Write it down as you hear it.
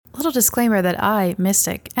Official disclaimer that I,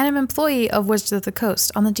 Mystic, am an employee of Wizards of the Coast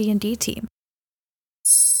on the D&D team.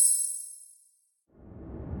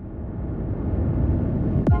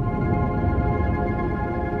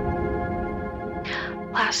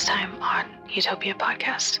 Last time on Utopia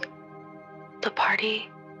Podcast, the party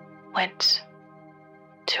went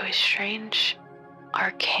to a strange,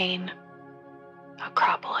 arcane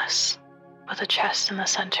acropolis with a chest in the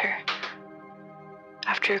center.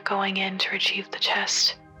 After going in to retrieve the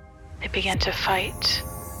chest, they began to fight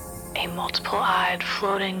a multiple-eyed,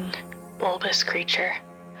 floating, bulbous creature.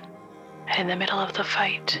 And in the middle of the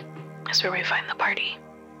fight is where we find the party.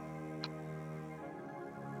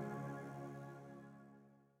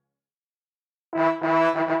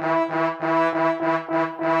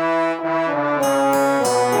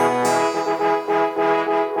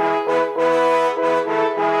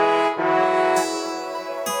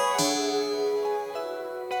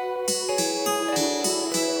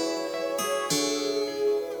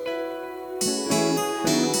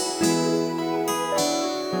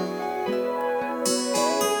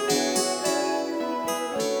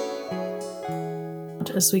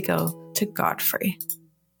 As we go to Godfrey.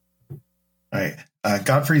 All right.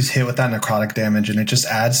 Godfrey's hit with that necrotic damage, and it just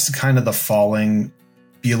adds to kind of the falling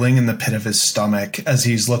feeling in the pit of his stomach as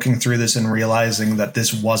he's looking through this and realizing that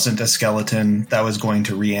this wasn't a skeleton that was going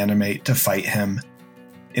to reanimate to fight him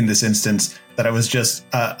in this instance, that it was just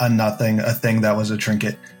a nothing, a thing that was a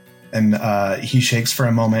trinket. And he shakes for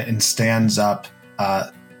a moment and stands up,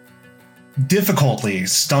 difficultly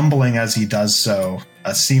stumbling as he does so,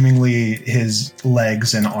 seemingly his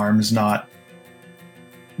legs and arms not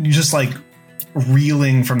just like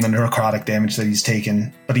reeling from the necrotic damage that he's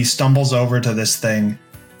taken. But he stumbles over to this thing,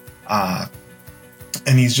 and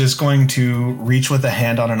he's just going to reach with a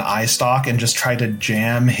hand on an eye stalk and just try to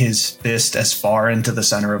jam his fist as far into the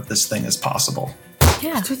center of this thing as possible.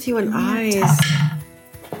 Yeah. What's with you and eyes?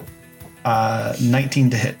 19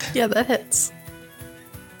 to hit. Yeah, that hits.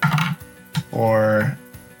 Or,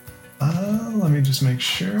 let me just make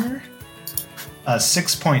sure.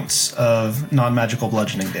 6 points of non-magical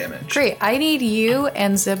bludgeoning damage. Great. I need you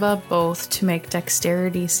and Ziba both to make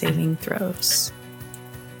dexterity saving throws.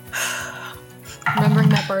 Remembering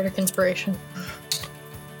that bardic inspiration.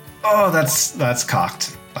 Oh, that's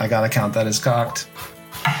cocked. I gotta count that as cocked.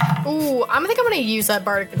 Ooh, I think I'm gonna use that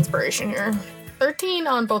bardic inspiration here. 13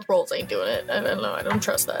 on both rolls ain't doing it. I don't know. I don't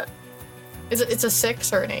trust that. It's a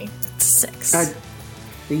 6 or an 8? 6.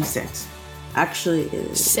 D6. Actually,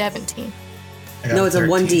 is 17. No, it's 13.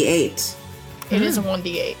 a 1d8. It is a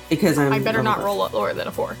 1d8. Because I better not roll lower than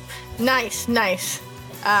a 4. Nice.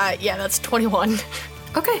 Yeah, that's 21.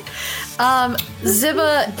 Okay.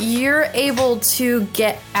 Ziba, you're able to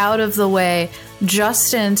get out of the way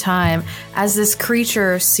just in time as this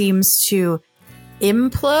creature seems to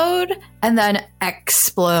implode and then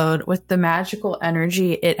explode with the magical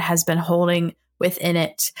energy it has been holding within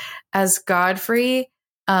it. As Godfrey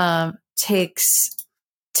takes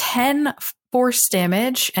 10 force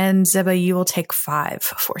damage, and Ziba, you will take 5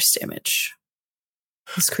 force damage.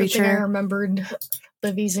 This creature, I remembered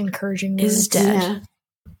Livy's encouraging words. is dead,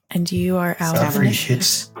 and you are out. Godfrey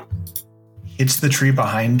hits the tree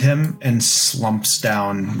behind him and slumps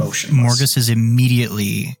down motionless. Morgus is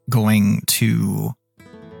immediately going to,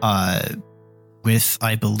 with,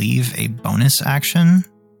 I believe, a bonus action.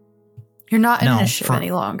 You're not in initiative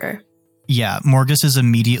any longer. Yeah, Morgus is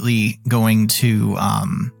immediately going to,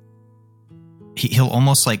 he'll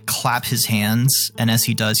almost like clap his hands, and as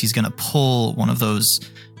he does, he's going to pull one of those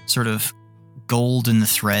sort of golden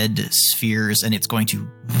thread spheres, and it's going to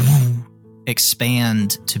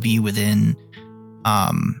expand to be within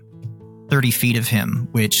 30 feet of him,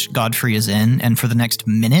 which Godfrey is in. And for the next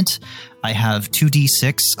minute, I have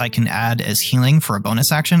 2d6 I can add as healing for a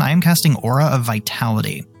bonus action. I am casting Aura of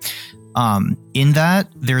Vitality. In that,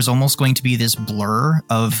 there's almost going to be this blur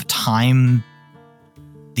of time.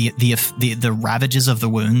 The ravages of the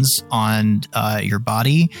wounds on your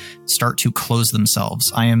body start to close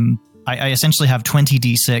themselves. I essentially have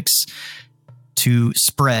 20d6 to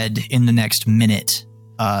spread in the next minute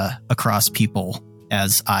across people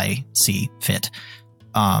as I see fit.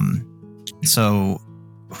 So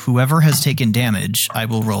whoever has taken damage, I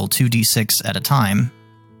will roll 2d6 at a time.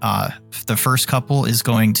 The first couple is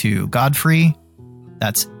going to Godfrey.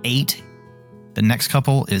 That's 8. The next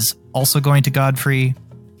couple is also going to Godfrey.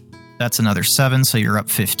 That's another 7, so you're up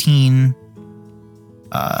 15.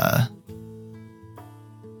 Now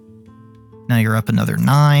you're up another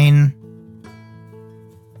 9.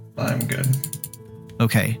 I'm good.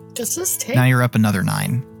 Okay. Does this take? Now you're up another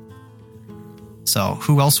 9. So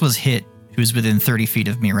who else was hit who's within 30 feet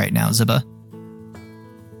of me right now, Ziba?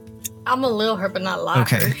 I'm a little hurt, but not a lot.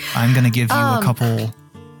 Okay, I'm going to give you a couple.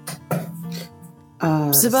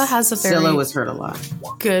 Ziba has a very Zilla was hurt a lot.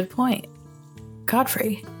 good point.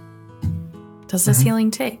 Godfrey, does this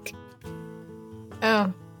healing take?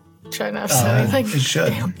 Oh, try not to like. It should.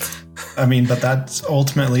 Damn. I mean, but that's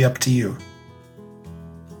ultimately up to you.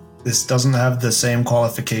 This doesn't have the same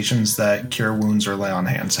qualifications that Cure Wounds or Lay on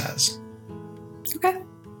Hands has. Okay.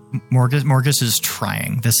 Morgus is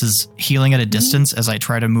trying. This is healing at a distance as I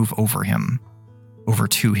try to move over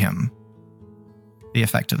to him. The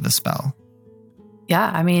effect of the spell.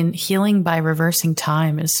 Yeah, I mean, healing by reversing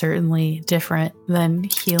time is certainly different than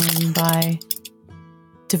healing by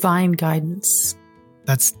divine guidance.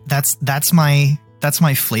 That's my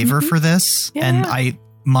flavor for this, Yeah, and yeah.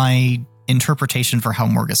 my interpretation for how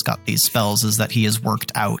Morgus got these spells is that he has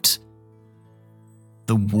worked out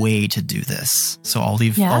the way to do this. So I'll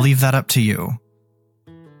leave that up to you.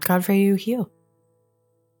 Godfrey, you heal.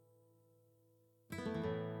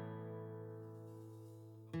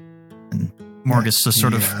 And Morgus just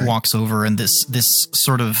sort of walks over, and this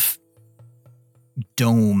sort of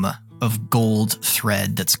dome of gold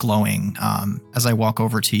thread that's glowing. As I walk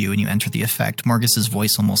over to you and you enter the effect, Morgus's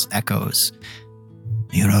voice almost echoes.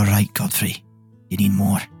 You're all right, Godfrey. You need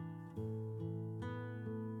more.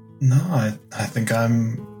 No, I think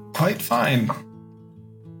I'm quite fine.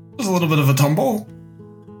 There's a little bit of a tumble.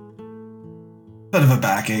 Bit of a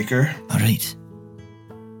backacher. All right.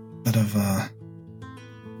 Bit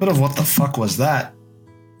of what the fuck was that?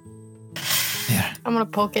 There. I'm gonna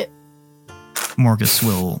poke it. Morgus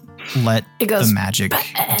will let It goes, the magic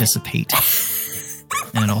dissipate.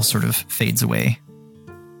 And it all sort of fades away.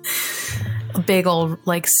 A big old,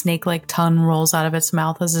 like, snake-like tongue rolls out of its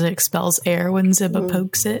mouth as it expels air when Ziba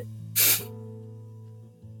pokes it.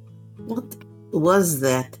 What was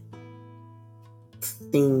that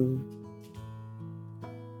thing?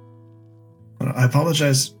 I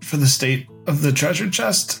apologize for the state of the treasure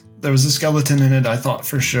chest. There was a skeleton in it. I thought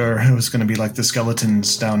for sure it was going to be like the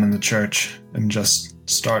skeletons down in the church and just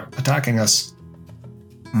start attacking us.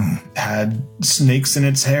 It had snakes in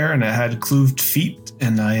its hair and it had cloven feet,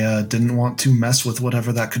 and I didn't want to mess with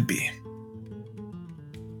whatever that could be.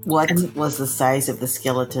 What was the size of the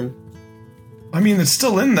skeleton? I mean, it's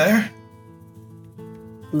still in there.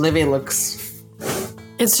 Livy looks.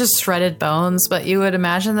 It's just shredded bones, but you would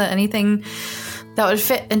imagine that anything that would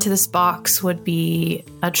fit into this box would be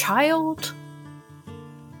a child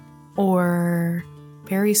or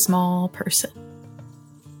very small person.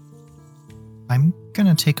 I'm going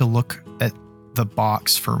to take a look at the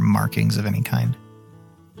box for markings of any kind.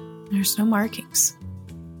 There's no markings.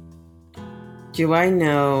 Do I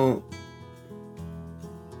know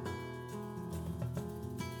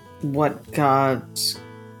what gods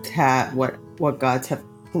have what gods have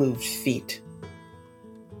cloven feet?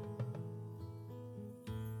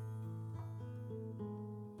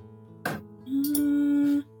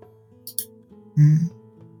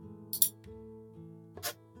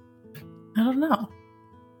 I don't know.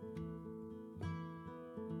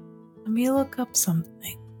 Let me look up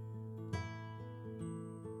something.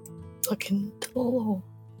 Look into the lore.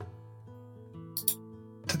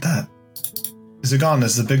 Did that? Is it gone?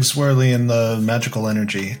 Is the big swirly and the magical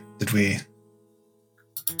energy? Did we?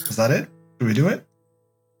 Was that it? Did we do it?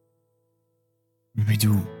 Did we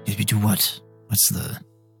do what? What's the...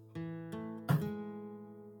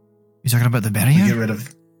 You talking about the Did we barrier? get rid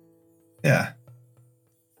of? Yeah.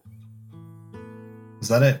 Was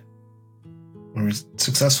that it? Were we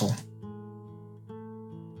successful?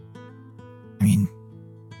 I mean,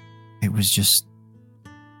 it was just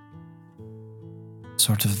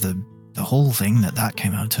sort of the whole thing that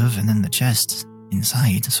came out of, and then the chest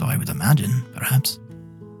inside, so I would imagine, perhaps.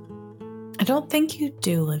 I don't think you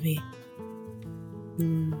do, Livy.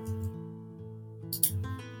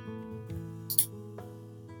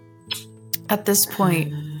 At this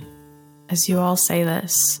point, as you all say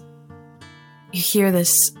this, you hear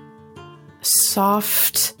this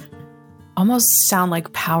soft, almost sound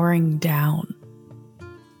like powering down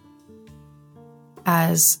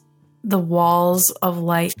as the walls of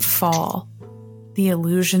light fall, the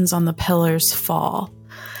illusions on the pillars fall,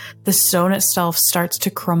 the stone itself starts to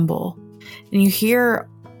crumble, and you hear,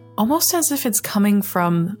 almost as if it's coming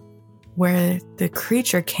from where the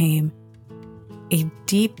creature came, a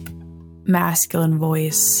deep masculine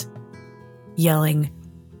voice yelling,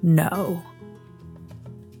 "No."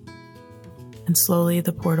 And slowly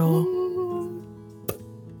the portal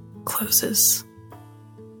closes.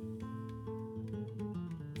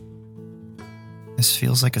 This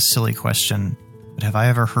feels like a silly question, but have I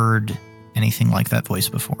ever heard anything like that voice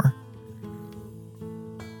before?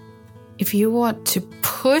 if you want to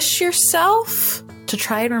push yourself to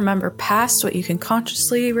try and remember past what you can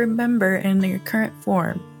consciously remember in your current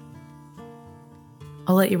form,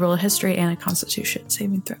 I'll let you roll a history and a constitution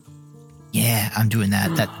saving throw. Yeah, I'm doing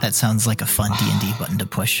that. That sounds like a fun D&D button to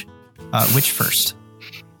push. Which first?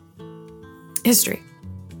 History.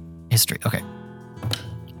 History, okay.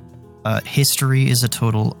 History is a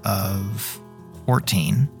total of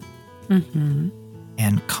 14. Mm-hmm.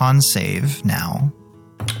 And con save now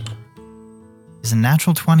is a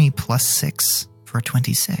natural 20 plus 6 for a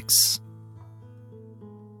 26.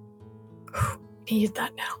 Need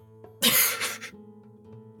that now.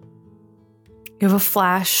 You have a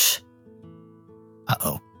flash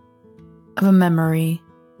Uh-oh. of a memory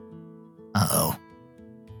Uh-oh.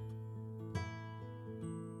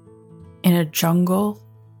 in a jungle,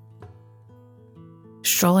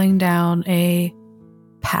 strolling down a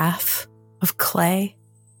path of clay,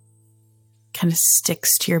 kind of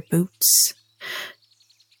sticks to your boots.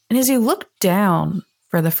 And as you look down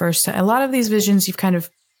for the first time, a lot of these visions you've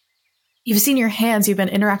seen your hands, you've been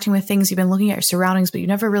interacting with things, you've been looking at your surroundings, but you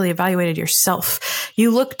never really evaluated yourself.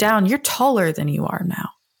 You look down, you're taller than you are now.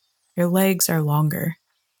 Your legs are longer.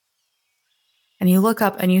 And you look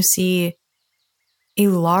up and you see a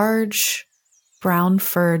large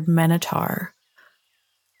brown-furred minotaur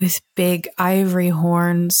with big ivory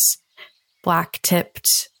horns,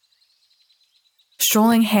 black-tipped,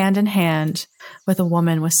 strolling hand in hand with a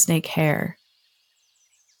woman with snake hair.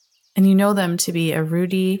 And you know them to be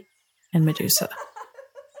Arudi and Medusa.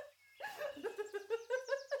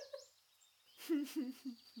 And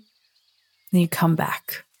you come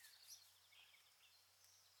back.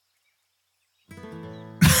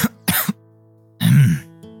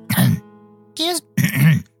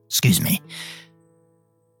 Excuse me.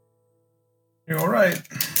 You're all right.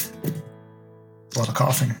 A lot of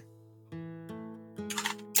coughing.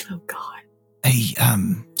 Oh, God. I,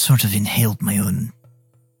 sort of inhaled my own.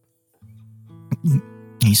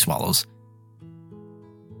 He swallows.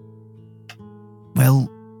 Well,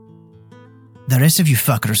 the rest of you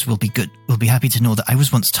fuckers will be happy to know that I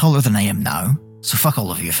was once taller than I am now, so fuck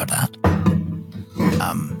all of you for that.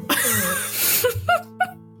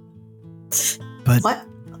 But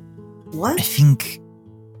What? I think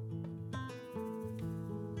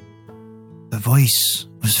the voice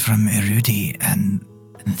was from Erudi and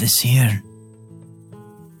this here.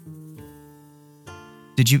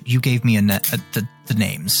 Did you gave me the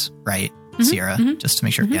names, right, Sierra? Mm-hmm. Just to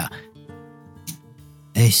make sure, yeah.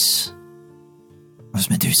 This was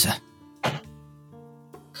Medusa.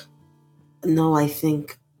 No, I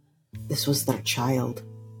think this was their child.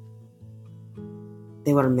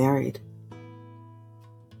 They were married.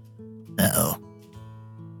 Uh-oh.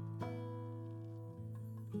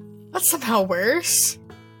 That's somehow worse.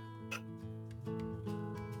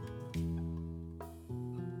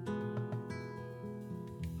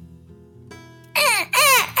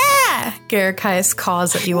 Garrikias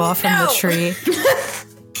caws at you off in the tree.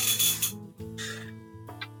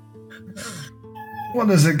 What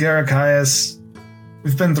is it, Garrikias?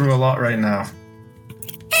 We've been through a lot right now.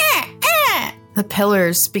 The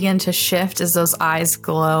pillars begin to shift as those eyes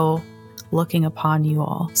glow, looking upon you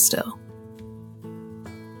all still.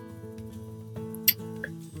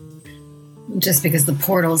 Just because the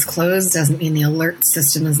portal is closed doesn't mean the alert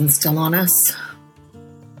system isn't still on us.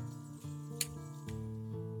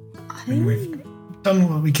 I mean, we've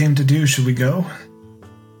done what we came to do. Should we go?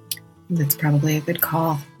 That's probably a good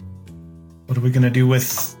call. What are we going to do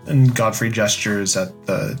with... And Godfrey gestures at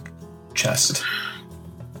the chest.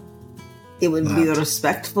 It would be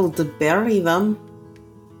respectful to bury them.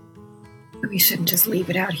 We shouldn't just leave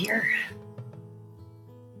it out here.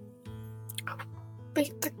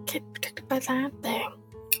 Like the kid protected by that thing.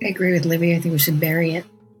 I agree with Libby. I think we should bury it.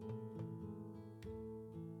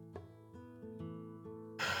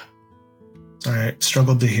 Sorry, I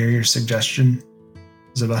struggled to hear your suggestion,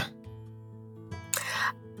 Ziba.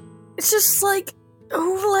 It's just like,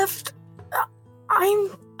 who left?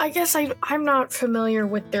 I guess I'm not familiar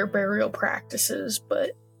with their burial practices,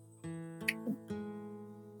 but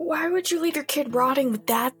why would you leave your kid rotting with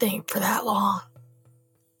that thing for that long?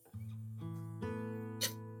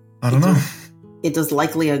 I don't know. It is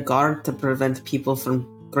likely a guard to prevent people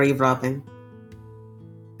from grave robbing.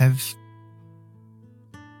 Have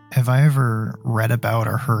I ever read about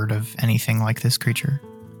or heard of anything like this creature?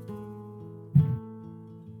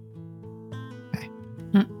 Okay.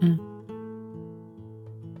 Mm-mm.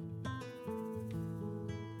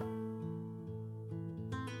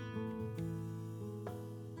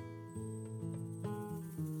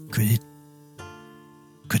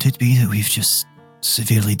 Could it be that we've just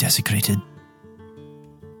severely desecrated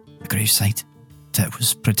a great gravesite that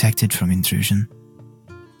was protected from intrusion.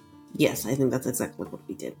 Yes, I think that's exactly what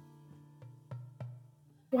we did.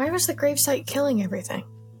 Why was the gravesite killing everything?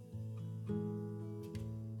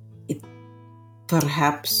 It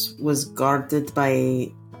perhaps was guarded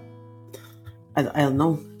by... I don't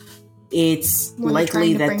know. It's Were they likely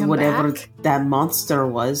trying to bring that him whatever back? that monster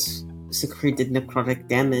was secreted necrotic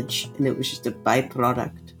damage, and it was just a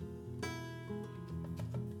byproduct.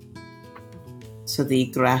 So the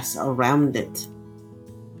grass around it,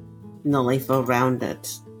 and the life around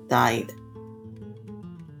it, died.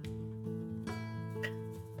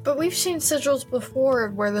 But we've seen sigils before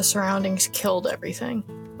where the surroundings killed everything.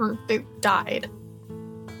 Or they died.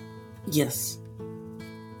 Yes.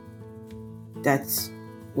 That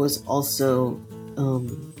was also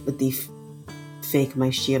with the fake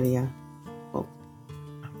Mysheria.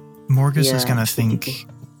 Morgus is Yeah, gonna the think...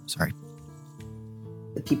 people- Sorry.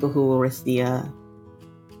 The people who were with the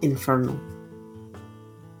Infernal.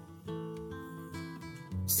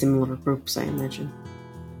 Similar groups, I imagine.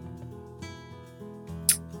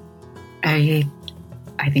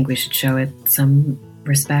 I think we should show it some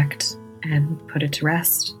respect and put it to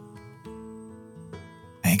rest.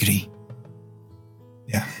 I agree.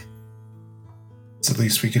 Yeah. It's the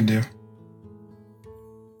least we can do.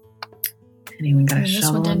 Anyone got a This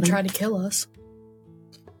shovel one on didn't them? try to kill us.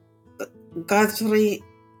 Godfrey,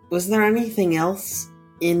 was there anything else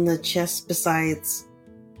in the chest besides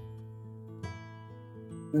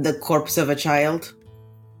the corpse of a child?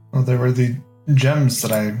 Well, there were the gems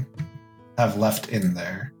that I have left in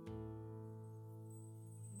there.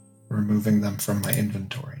 Removing them from my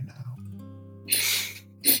inventory now.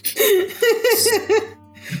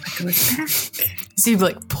 Goes back. So you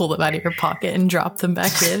like pull them out of your pocket and drop them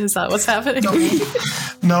back in? Is that what's happening?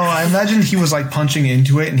 No, I imagine he was like punching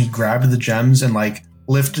into it and he grabbed the gems and like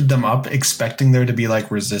lifted them up, expecting there to be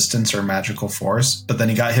like resistance or magical force, but then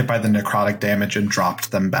he got hit by the necrotic damage and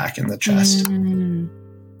dropped them back in the chest.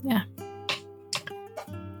 Yeah.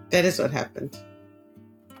 That is what happened.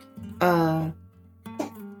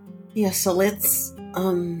 Yeah, so let's,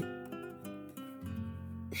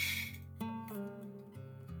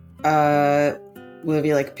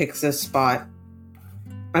 Olivia, like, picks a spot.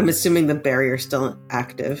 I'm assuming the barrier's still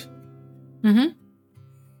active. Mm-hmm.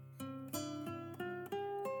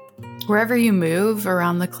 Wherever you move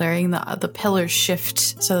around the clearing, the pillars shift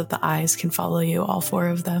so that the eyes can follow you, all four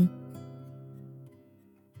of them.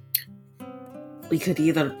 We could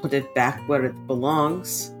either put it back where it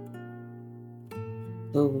belongs.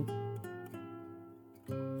 Oh.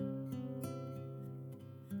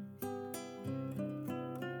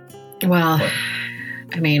 Well,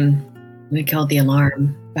 I mean, we killed the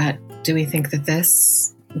alarm, but do we think that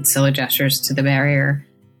this, Scylla gestures to the barrier,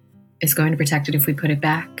 is going to protect it if we put it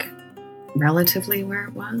back relatively where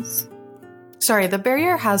it was? Sorry, the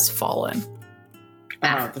barrier has fallen.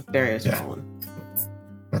 Ah, the barrier's Yeah. fallen.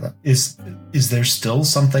 Is there still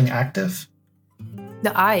something active?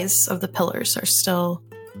 The eyes of the pillars are still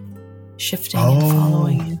shifting Oh. and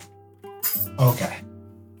following you. Okay.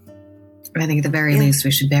 I think at the very least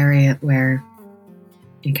we should bury it where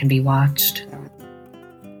it can be watched.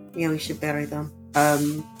 Yeah, we should bury them.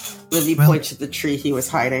 Lizzie Well- points to the tree he was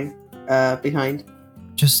hiding behind.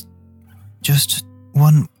 Just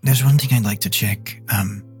one. There's one thing I'd like to check.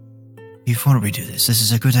 Before we do this, this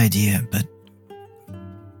is a good idea, but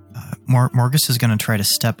Morgus is going to try to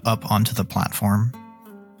step up onto the platform,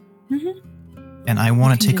 and I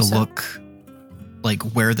want to You can take a do so. look, like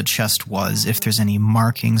where the chest was, if there's any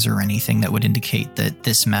markings or anything that would indicate that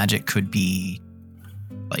this magic could be,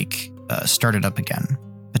 like, started up again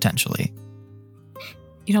potentially.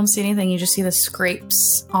 You don't see anything. You just see the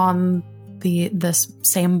scrapes on this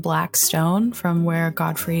same black stone from where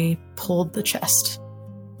Godfrey pulled the chest.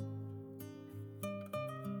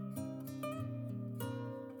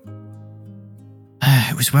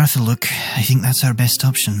 It was worth a look. I think that's our best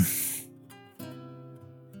option.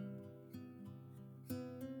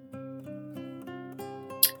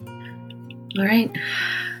 All right.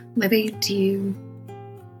 Libby, do you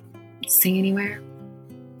see anywhere?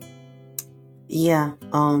 Yeah,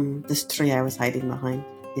 this tree I was hiding behind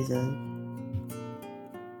is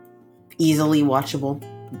easily watchable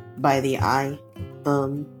by the eye.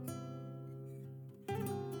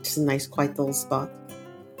 Just a nice, quiet little spot.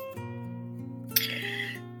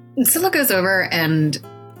 Scylla goes over, and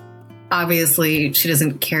obviously she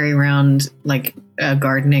doesn't carry around like a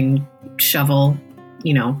gardening shovel,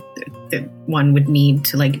 you know, that one would need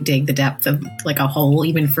to like dig the depth of like a hole,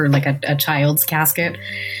 even for like a child's casket.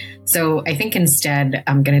 So I think instead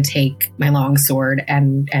I'm going to take my long sword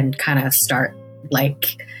and kind of start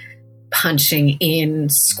like punching in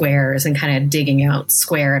squares and kind of digging out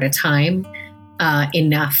square at a time,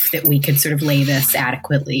 enough that we could sort of lay this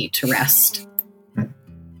adequately to rest.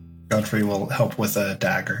 Godfrey will help with a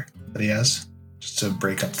dagger that he has, just to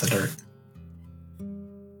break up the dirt.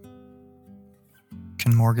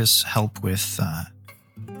 Can Morgus help with a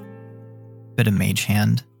bit of mage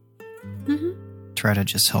hand? Mm-hmm. Try to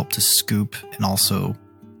just help to scoop, and also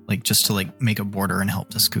just to make a border and help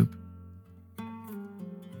to scoop.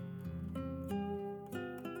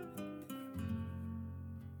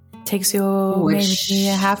 Takes you maybe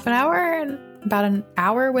a half an hour and about an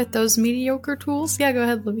hour with those mediocre tools. Yeah, go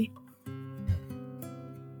ahead, Libby.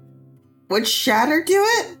 Would Shatter do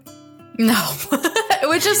it? No. It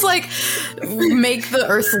would just make the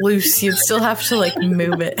earth loose. You'd still have to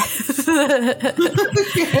move it.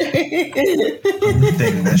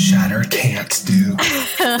 Thing that Shatter can't do.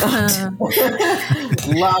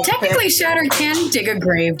 Technically, Shatter can dig a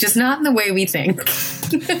grave, just not in the way we think.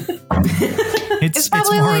 It's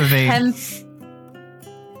probably more of a 10.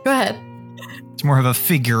 Go ahead. It's more of a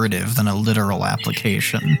figurative than a literal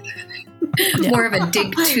application. More of a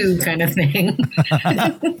dig to kind of thing.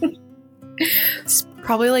 It's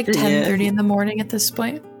probably 10:30 in the morning at this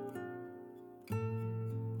point.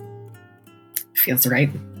 Feels right.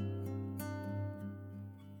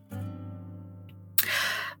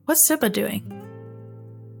 What's Ziba doing?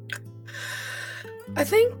 I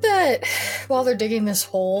think that while they're digging this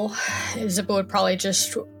hole, Ziba would probably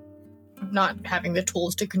just, not having the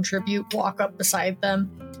tools to contribute, walk up beside them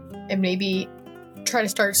and maybe try to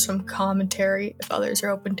start some commentary if others are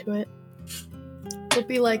open to it. It would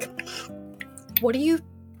be like, what do you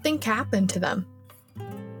think happened to them?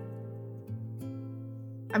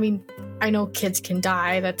 I mean, I know kids can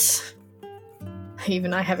die. That's...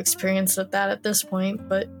 Even I have experience with that at this point,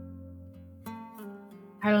 but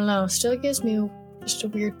I don't know. Still gives me just a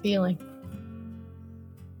weird feeling.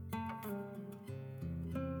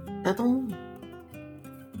 I don't know.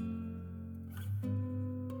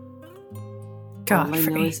 All I know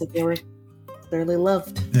Godfrey. is that they were clearly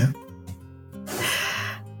loved. Yeah.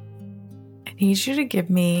 I need you to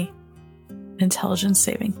give me an intelligence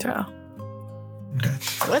saving throw. Okay.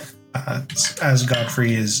 What? As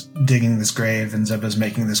Godfrey is digging this grave and Ziba's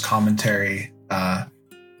making this commentary,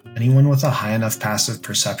 anyone with a high enough passive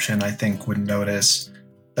perception, I think, would notice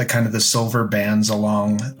that kind of the silver bands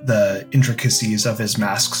along the intricacies of his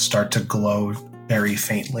mask start to glow very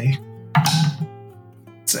faintly.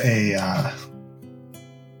 It's a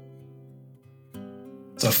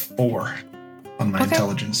 4 on my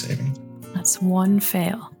intelligence saving. That's one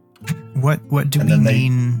fail. What do And we then they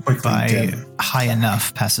mean quickly by dim. high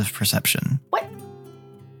enough passive perception?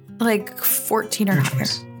 14 or Your higher.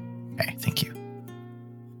 choice. Okay, thank you.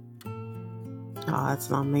 Oh,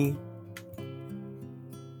 that's not me.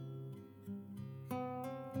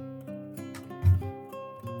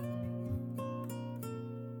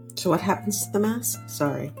 So what happens to the mask?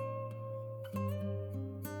 Sorry.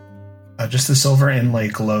 Just the silver inlay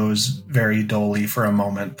glows very dully for a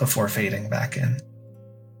moment before fading back in.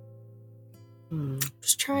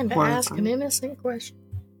 Just trying to Horrifying. ask an innocent question.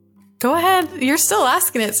 Go ahead. You're still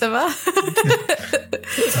asking it, Ziba.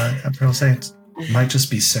 I'll say it might just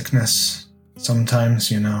be sickness. Sometimes,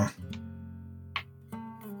 no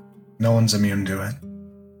one's immune to it.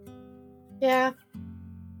 Yeah.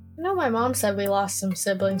 I know my mom said we lost some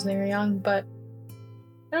siblings when they were young, but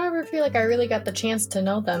I don't ever feel like I really got the chance to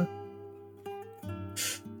know them.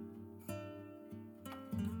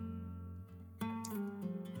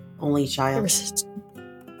 Only They child. were just-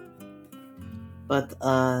 But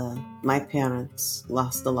my parents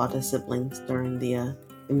lost a lot of siblings during the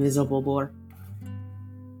Invisible War.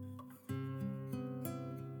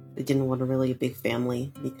 They didn't want a really big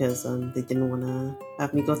family because they didn't want to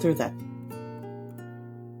have me go through that.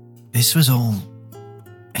 This was all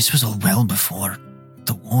well before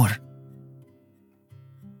the war.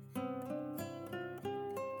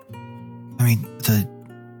 I mean, the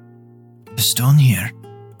stone here,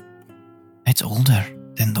 it's older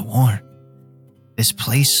than the war. This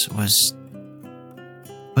place was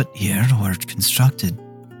put here or constructed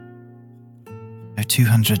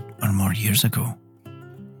 200 or more years ago.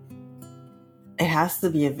 It has to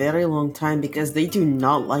be a very long time because they do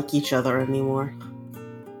not like each other anymore.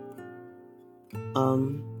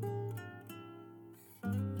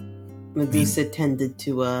 Medusa tended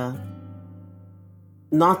to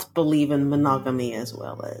not believe in monogamy as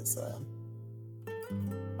well as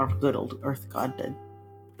our good old Earth God did.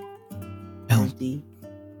 Well, Indeed.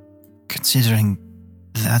 considering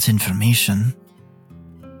that information,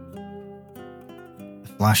 the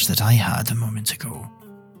flash that I had a moment ago,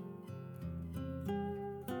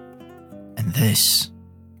 this,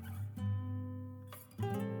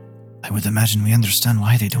 I would imagine we understand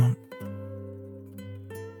why they don't.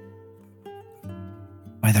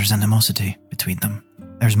 Why there's animosity between them.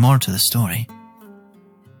 There's more to the story.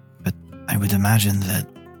 But I would imagine that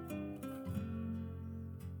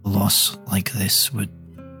a loss like this would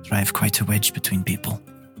drive quite a wedge between people,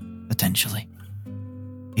 potentially.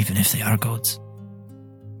 Even if they are gods.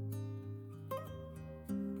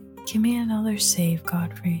 Give me another save,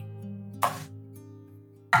 Godfrey.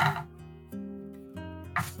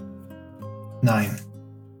 9.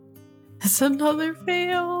 That's another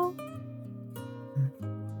fail.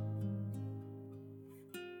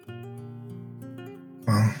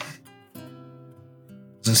 Well,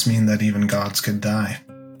 does this mean that even gods could die?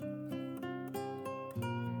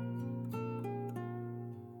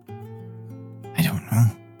 I don't know.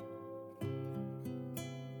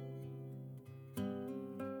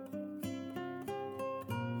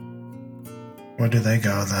 Where do they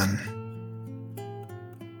go then?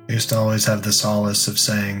 I used to always have the solace of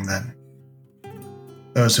saying that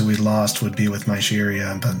those who we lost would be with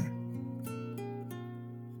Mysheria, but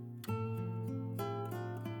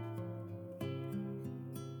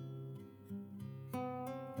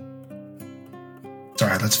it's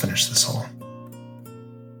alright, let's finish this hole.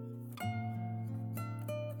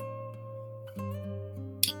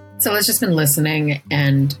 So it's just been listening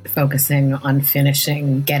and focusing on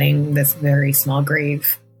finishing, getting this very small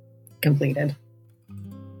grave completed.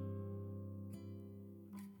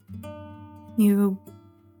 You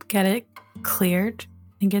get it cleared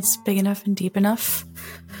and gets big enough and deep enough.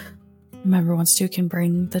 Remember, once you can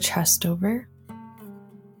bring the chest over,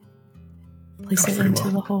 place it into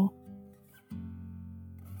the hole.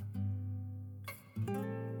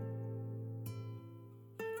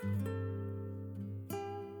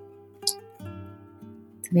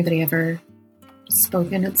 Has anybody ever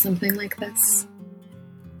spoken at something like this?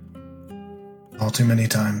 All too many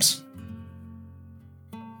times.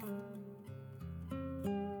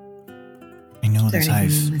 I know Is there that anything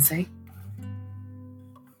you I've... want to say?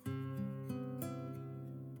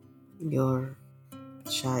 Your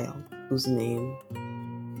child, whose name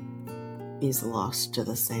is lost to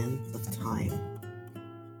the sands of time.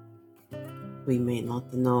 We may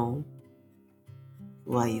not know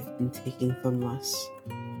why you've been taken from us,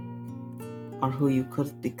 or who you could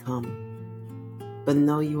have become, but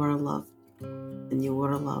know you are loved, and you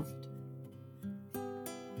were loved,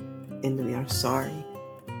 and we are sorry,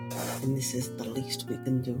 and this is the least we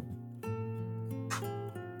can do.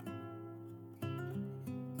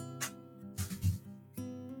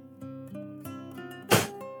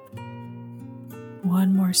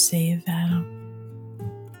 One more save, Adam.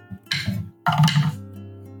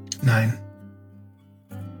 9.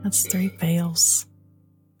 That's 3 fails.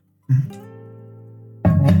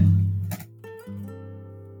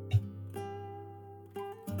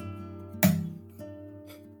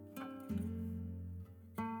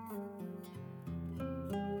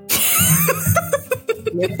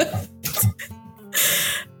 I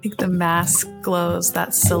think the mask glows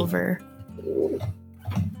that silver,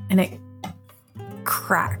 and it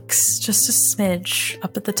cracks just a smidge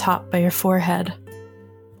up at the top by your forehead.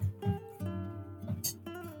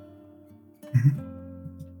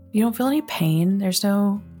 You don't feel any pain. There's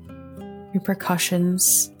no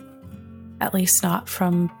repercussions, at least not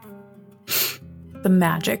from the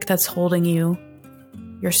magic that's holding you,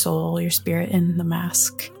 your soul, your spirit in the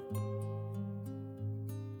mask.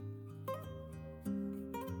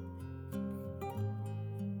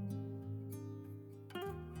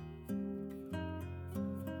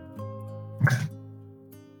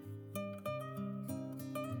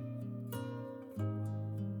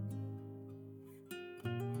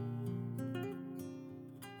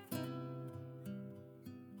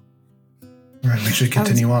 Alright, we should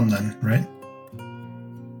continue on then, right?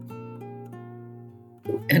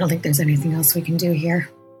 I don't think there's anything else we can do here.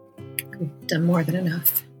 We've done more than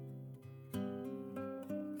enough.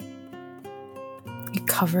 You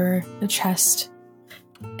cover the chest,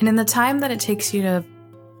 and in the time that it takes you to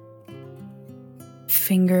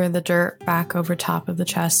finger the dirt back over top of the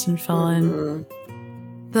chest and fill in,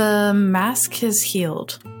 the mask is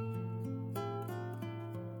healed.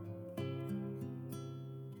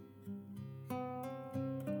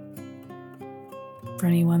 For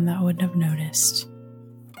anyone that wouldn't have noticed.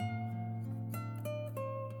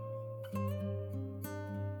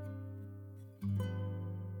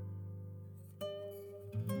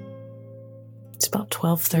 It's about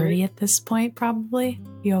 12:30 at this point, probably.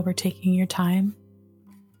 You all were taking your time.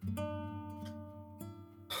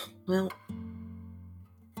 Well,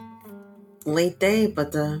 late day,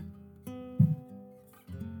 but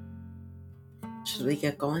Should we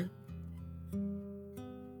get going?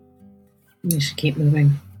 We should keep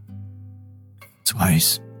moving. It's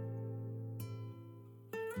wise.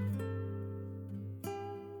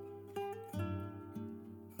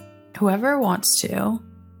 Whoever wants to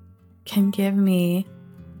can give me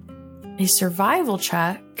a survival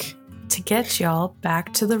check to get y'all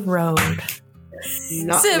back to the road.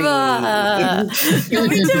 Not Siva! You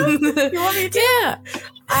want me to? You want me to? Yeah.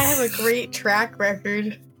 I have a great track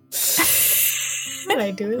record. What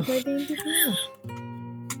I do with my D&D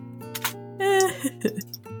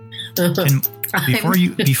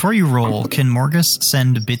Before you roll, can Morgus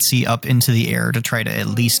send Bitsy up into the air to try to at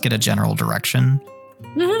least get a general direction?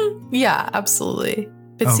 Mm-hmm. Yeah, absolutely.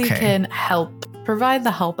 Bitsy Okay. can help provide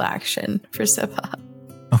the help action for Siva.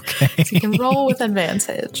 Okay. So you can roll with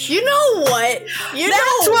advantage. You know what? You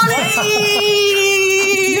That's know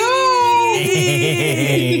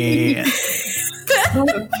Hey.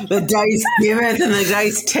 The dice give it and the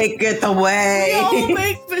dice take it We away. all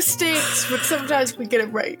make mistakes, but sometimes we get it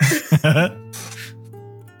right. I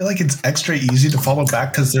feel like it's extra easy to follow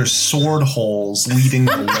back because there's sword holes leading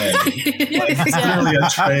the way. Like, it's literally a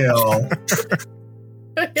trail.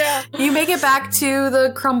 Yeah. You make it back to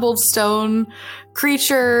the crumbled stone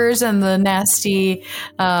creatures and the nasty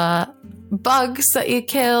bugs that you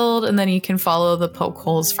killed, and then you can follow the poke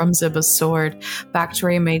holes from Ziba's sword back to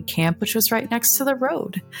where you made camp, which was right next to the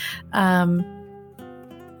road.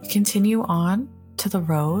 Continue on to the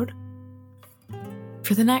road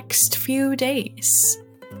for the next few days.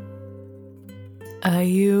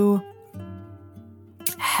 You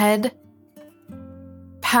head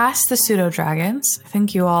past the pseudo-dragons. I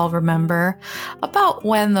think you all remember about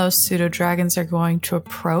when those pseudo-dragons are going to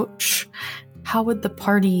approach. How would the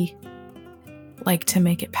party like to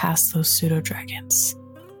make it past those pseudo-dragons?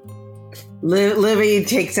 Livy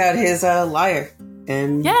takes out his lyre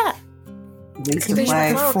and Yeah. makes Give the me a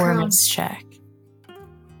flag. performance check.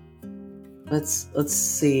 Let's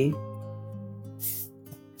see.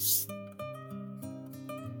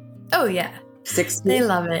 Oh yeah. 6. They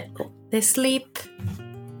love it. They sleep,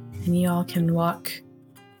 and you all can walk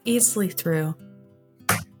easily through.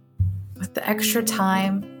 With the extra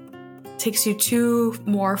time, takes you 2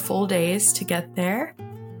 more full days to get there,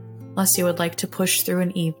 unless you would like to push through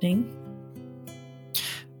an evening.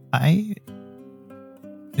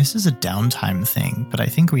 This is a downtime thing, but I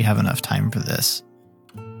think we have enough time for this.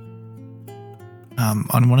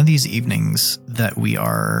 On one of these evenings that we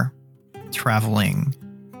are traveling,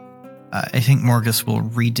 I think Morgus will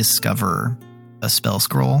rediscover a spell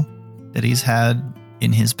scroll that he's had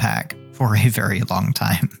in his pack for a very long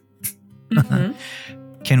time. Mhm.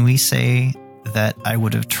 Can we say that I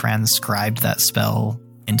would have transcribed that spell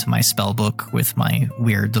into my spell book with my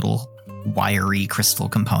weird little wiry crystal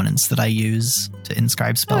components that I use to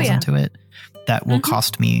inscribe spells yeah. into it? That will Mhm.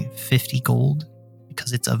 cost me 50 gold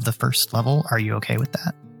because it's of the first level. Are you okay with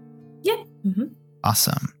that? Yeah. Mm-hmm.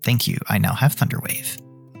 Awesome. Thank you. I now have Thunderwave.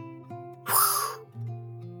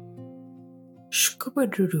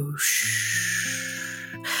 Would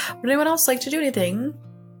anyone else like to do anything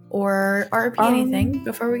or RP anything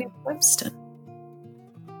before we get to Webston?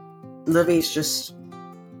 Livy's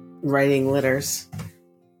writing letters.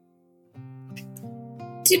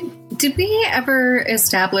 Did we ever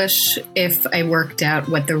establish if I worked out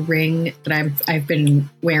what the ring that I've been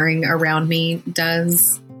wearing around me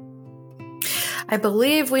does? I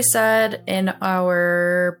believe we said in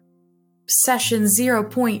our session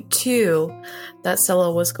 0.2 that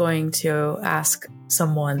Scylla was going to ask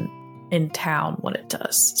someone in town what it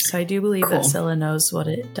does. So I do believe that Cool. Scylla knows what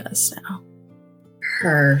it does now.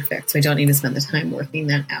 Perfect. So I don't need to spend the time working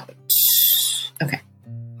that out. Okay.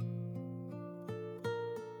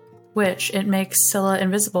 Which it makes Scylla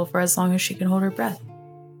invisible for as long as she can hold her breath.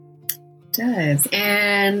 Does.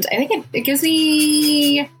 And I think it gives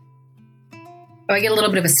me... Oh, I get a little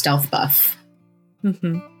bit of a stealth buff,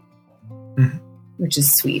 Mm-hmm. which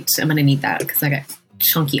is sweet. I'm going to need that because I got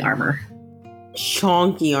chunky armor.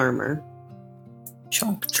 Chonky armor.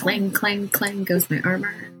 Chonk, chonk. Clang, clang, clang goes my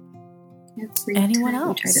armor. Every Anyone time we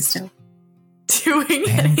else? try to stealth. Doing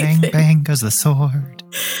Bang, anything. bang, bang goes the sword.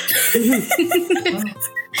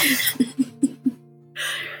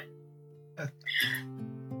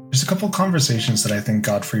 There's a couple conversations that I think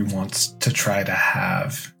Godfrey wants to try to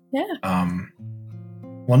have. Yeah.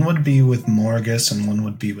 One would be with Morgus and one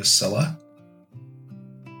would be with Scylla.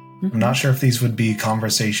 I'm not sure if these would be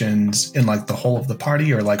conversations in like the whole of the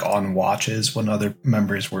party or like on watches when other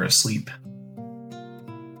members were asleep.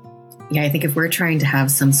 Yeah, I think if we're trying to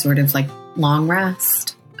have some sort of like long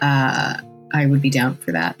rest, I would be down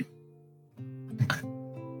for that.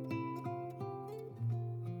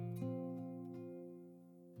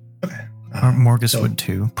 Morgus So- would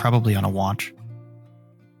too, probably on a watch.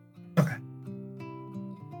 Okay.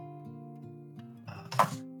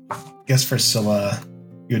 Guess for Scylla,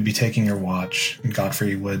 you would be taking your watch, and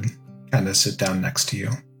Godfrey would kind of sit down next to you.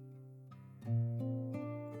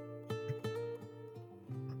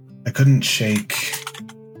 I couldn't shake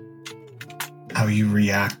how you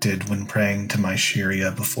reacted when praying to my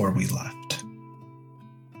Shiria before we left.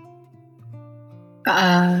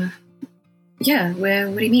 Yeah,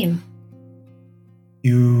 what do you mean?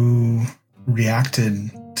 You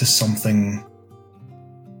reacted to something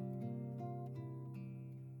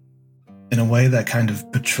in a way that kind of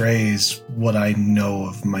betrays what I know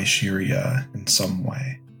of my Shiria in some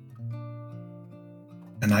way.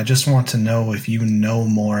 And I just want to know if you know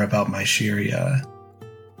more about my Shiria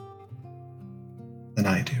than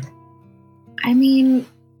I do. I mean,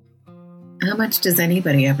 how much does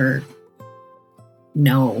anybody ever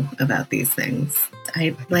know about these things?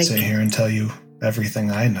 I could sit here and tell you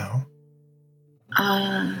everything I know.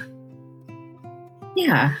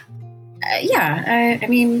 Yeah. I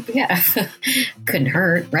mean, yeah. Couldn't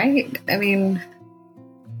hurt, right? I mean,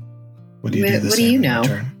 Would you do the what same do you in know?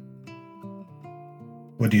 return?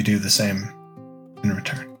 Would you do the same in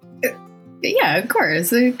return? Yeah, of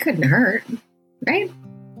course. It couldn't hurt, right?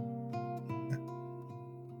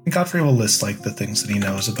 And Godfrey will list like the things that he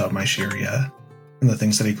knows about my Shiria and the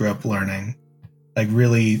things that he grew up learning, like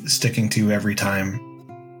really sticking to every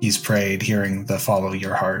time he's prayed, hearing the follow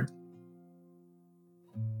your heart.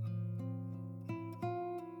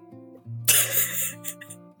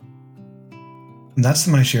 And that's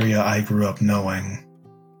the my Shiria I grew up knowing.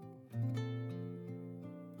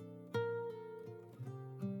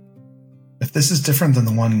 If this is different than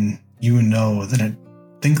the one you know, then I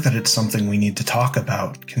think that it's something we need to talk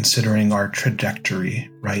about, considering our trajectory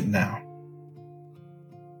right now.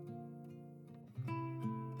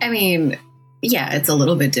 I mean, yeah, it's a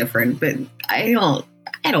little bit different, but I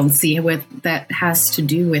don't see what that has to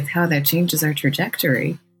do with how that changes our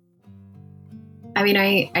trajectory. I mean,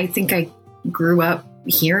 I think I grew up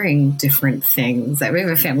hearing different things. I mean,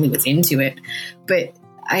 my family was into it, but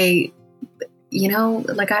I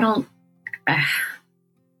don't.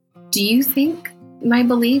 Do you think my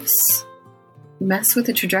beliefs mess with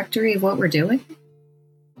the trajectory of what we're doing?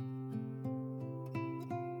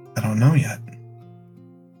 I don't know yet.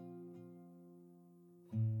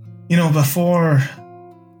 You know, before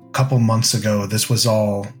a couple months ago, this was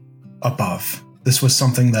all above. This was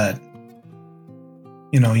something that,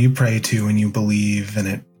 you know, you pray to and you believe, and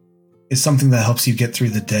it is something that helps you get through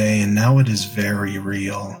the day, and now it is very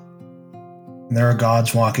real. And there are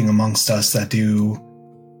gods walking amongst us that do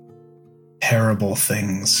terrible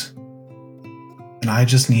things. And I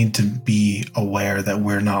just need to be aware that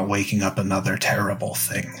we're not waking up another terrible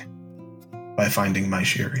thing by finding my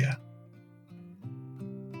Shiria.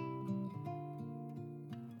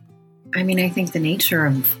 I mean, I think the nature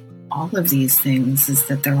of all of these things is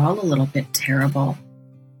that they're all a little bit terrible.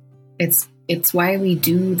 It's why we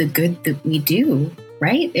do the good that we do,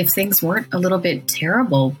 right? If things weren't a little bit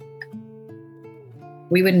terrible,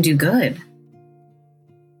 we wouldn't do good.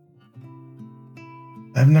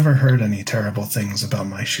 I've never heard any terrible things about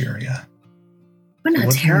my Shiria. But not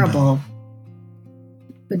What do you terrible. know?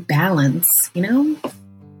 But balance, you know?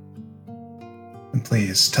 And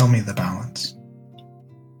please, tell me the balance.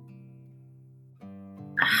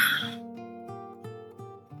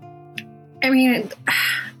 I mean,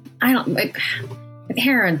 I don't.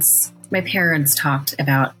 My parents talked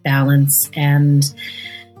about balance and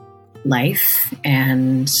life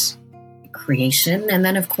and creation, and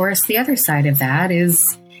then of course the other side of that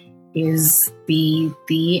is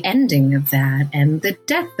the ending of that and the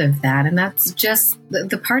death of that, and that's just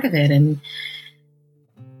the part of it, and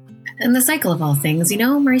the cycle of all things. You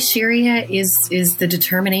know, my Shiria is the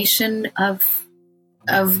determination of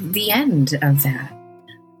the end of that.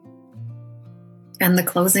 And the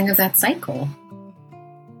closing of that cycle.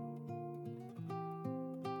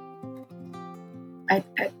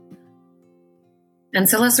 And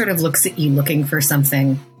Scylla sort of looks at you looking for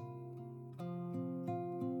something.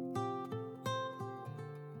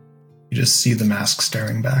 You just see the mask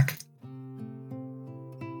staring back.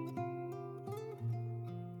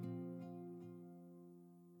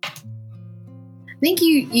 I think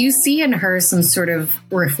you see in her some sort of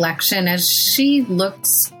reflection. As she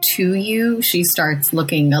looks to you, she starts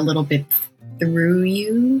looking a little bit through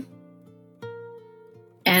you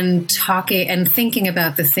and talking and thinking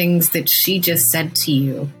about the things that she just said to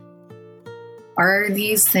you. Are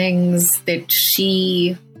these things that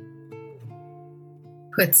she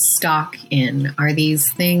puts stock in? Are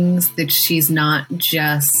these things that she's not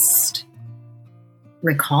just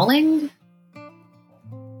recalling?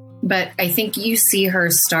 But I think you see her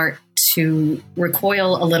start to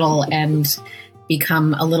recoil a little and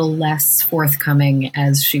become a little less forthcoming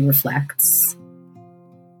as she reflects.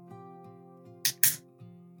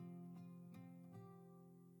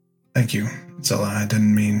 Thank you, Zilla. I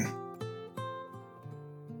didn't mean...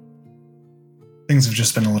 Things have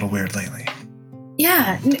just been a little weird lately.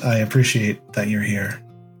 Yeah. I appreciate that you're here.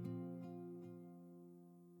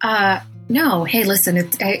 No. Hey, listen,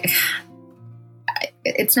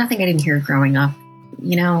 it's nothing I didn't hear growing up.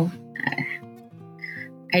 You know,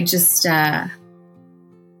 I just, I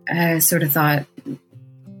sort of thought,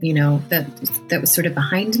 you know, that was sort of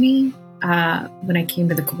behind me, when I came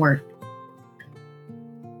to the court.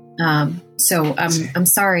 So I'm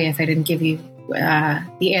sorry if I didn't give you,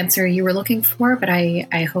 the answer you were looking for, but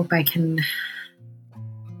I hope I can.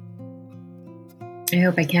 I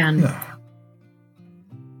hope I can. No.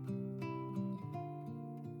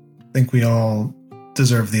 I think we all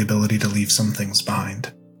deserve the ability to leave some things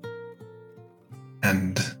behind.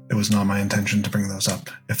 And it was not my intention to bring those up,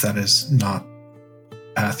 if that is not the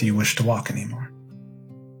path you wish to walk anymore.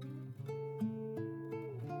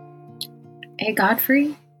 Hey,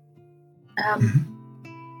 Godfrey?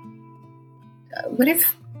 What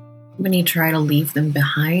if, when you try to leave them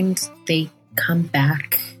behind, they come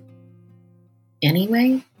back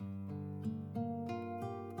anyway?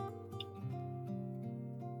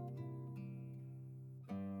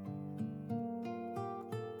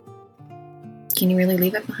 Can you really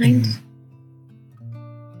leave it behind?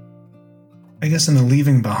 I guess in the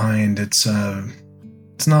leaving behind, it's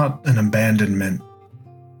not an abandonment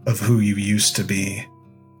of who you used to be,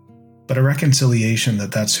 but a reconciliation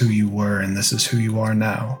that that's who you were and this is who you are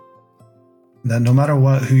now. That no matter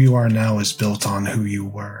what, who you are now is built on who you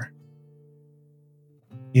were,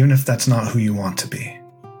 even if that's not who you want to be.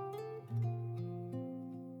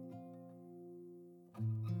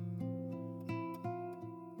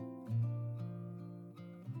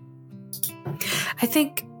 I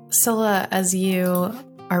think, Scylla, as you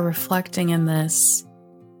are reflecting in this,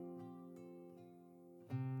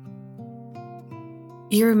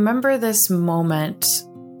 you remember this moment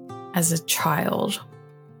as a child.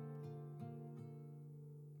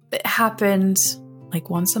 It happened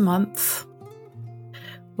like once a month,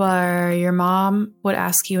 where your mom would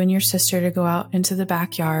ask you and your sister to go out into the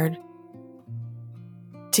backyard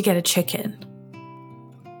to get a chicken.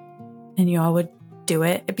 And you all would do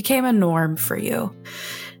it. It became a norm for you.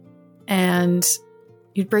 And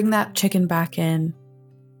you'd bring that chicken back in,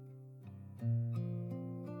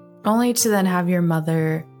 only to then have your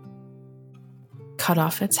mother cut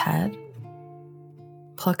off its head,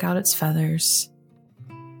 pluck out its feathers,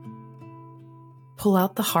 pull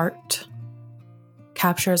out the heart,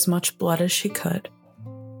 capture as much blood as she could,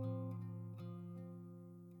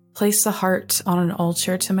 place the heart on an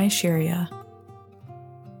altar to my Shiria,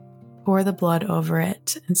 pour the blood over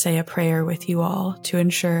it, and say a prayer with you all to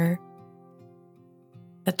ensure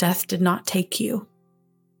that death did not take you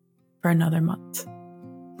for another month.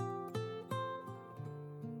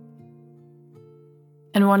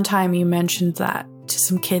 And one time you mentioned that to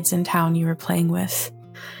some kids in town you were playing with,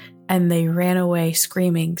 and they ran away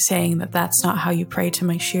screaming, saying that that's not how you pray to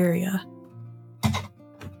my Shiria.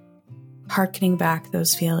 Harkening back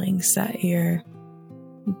those feelings that you've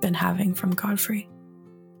been having from Godfrey.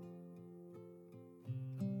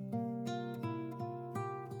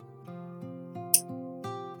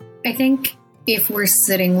 I think if we're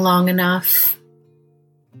sitting long enough,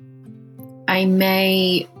 I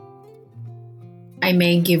may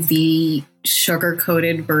give the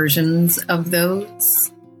sugar-coated versions of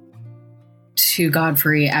those to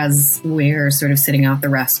Godfrey as we're sort of sitting out the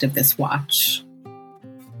rest of this watch.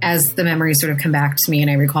 As the memories sort of come back to me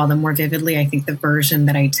and I recall them more vividly, I think the version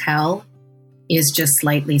that I tell is just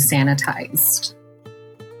slightly sanitized.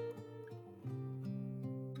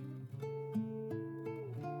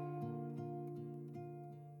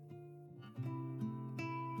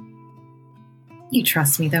 You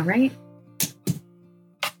trust me though, right?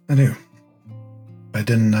 I do. If I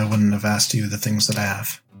didn't, I wouldn't have asked you the things that I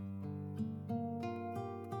have.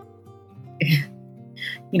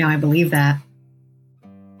 You know, I believe that.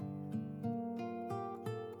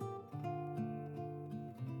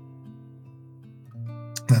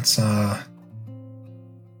 That's an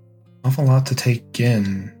awful lot to take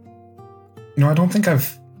in. You know, I don't think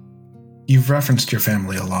you've referenced your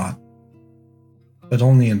family a lot, but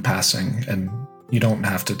only in passing, and you don't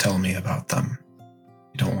have to tell me about them.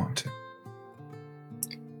 You don't want to.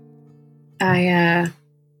 I'd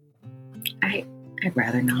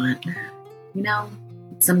rather not. You know,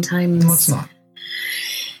 sometimes... Let's not.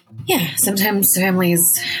 Yeah, sometimes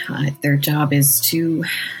families, their job is to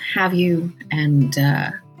have you and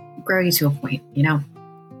grow you to a point, you know?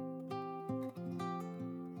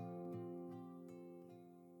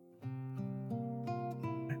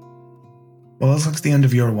 Well, this looks the end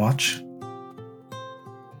of your watch.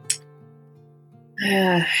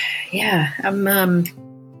 Yeah, I'm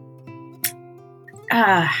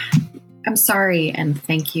sorry and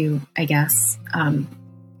thank you, I guess.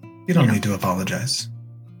 You don't need to apologize.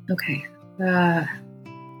 Okay. All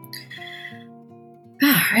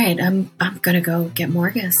right, I'm gonna go get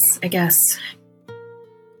Morgus, I guess.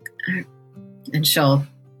 And she'll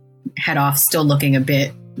head off, still looking a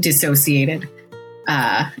bit dissociated,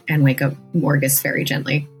 and wake up Morgus very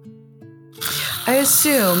gently. I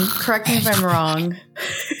assume, correct me if I'm wrong,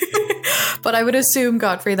 but I would assume,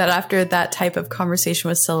 Godfrey, that after that type of conversation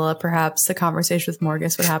with Scylla, perhaps the conversation with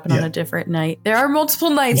Morgus would happen on a different night. There are multiple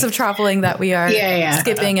nights of traveling that we are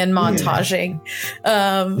skipping and montaging.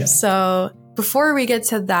 So before we get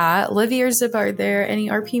to that, Livy or Zib, are there any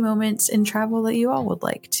RP moments in travel that you all would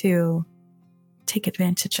like to take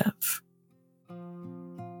advantage of?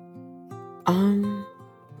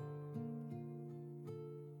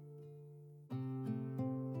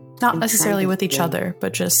 Not necessarily with each other,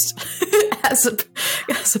 but just as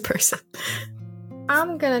a person.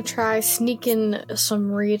 I'm gonna try sneaking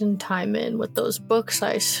some reading time in with those books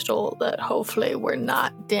I stole that hopefully were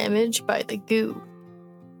not damaged by the goo.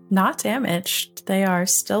 Not damaged. They are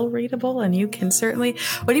still readable, and you can certainly...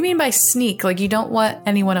 What do you mean by sneak? Like, you don't want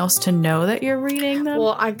anyone else to know that you're reading them?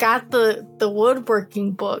 Well, I got the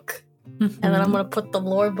woodworking book, and then I'm going to put the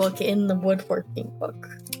lore book in the woodworking book.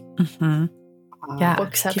 Mm-hmm. Yeah.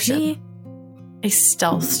 Bookception. Give me a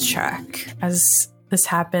stealth check as this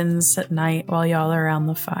happens at night while y'all are around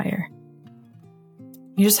the fire.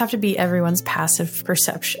 You just have to beat everyone's passive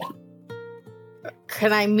perception.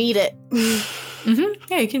 Can I meet it? Mm-hmm.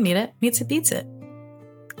 Yeah, you can meet it. Meets it, beats it.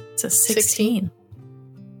 It's a 16.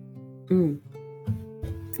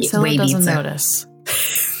 Scylla doesn't notice.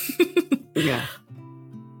 Yeah.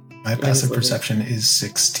 My passive perception is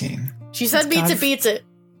 16. She said meets it, beats it.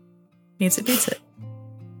 Meets it, beats it.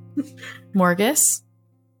 Morgus,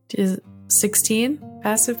 is 16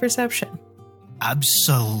 passive perception?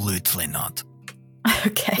 Absolutely not.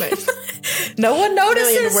 Okay. Nice. No one notices.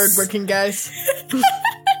 Really into woodworking, guys.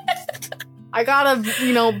 I gotta,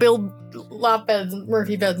 build lot beds,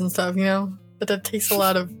 Murphy beds and stuff, but that takes a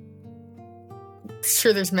lot of...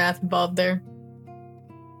 Sure, there's math involved there.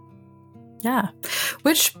 Yeah.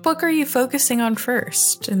 Which book are you focusing on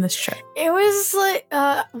first in this check? It was like,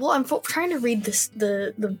 I'm trying to read this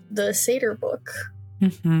the Seder book.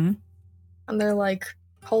 Mm-hmm. And they're like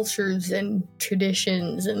cultures and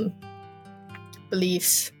traditions and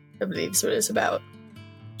beliefs. I believe is what it's about.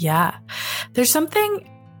 Yeah. There's something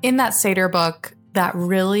in that Seder book that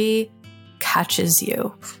really catches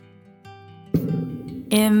you.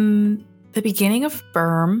 In the beginning of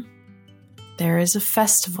Burm, there is a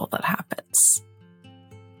festival that happens.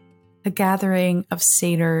 A gathering of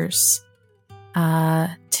satyrs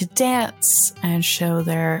to dance and show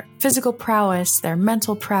their physical prowess, their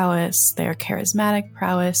mental prowess, their charismatic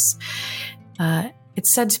prowess.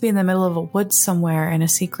 It's said to be in the middle of a wood somewhere in a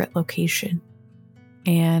secret location.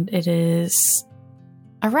 And it is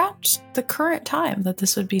around the current time that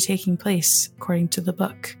this would be taking place, according to the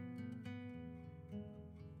book.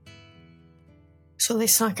 So they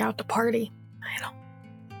snuck out to party. I know.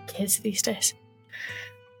 Kids these days.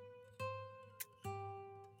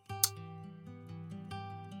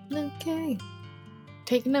 Okay.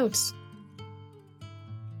 Take notes.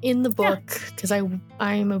 In the book, because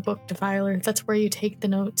I am a book defiler, that's where you take the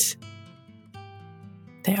notes.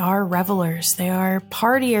 They are revelers. They are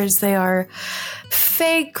partiers. They are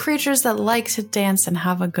fake creatures that like to dance and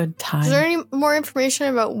have a good time. Is there any more information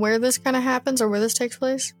about where this kind of happens or where this takes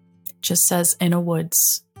place? It just says in a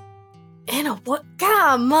woods. In a what?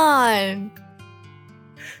 Come on!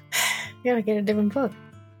 You gotta get a different book.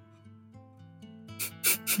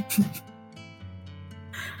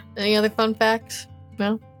 Any other fun facts?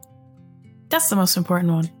 No? That's the most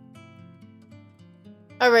important one.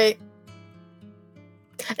 Alright.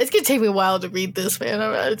 It's gonna take me a while to read this, man.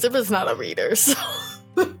 Zippa's not a reader, so...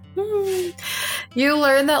 You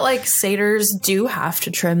learn that, satyrs do have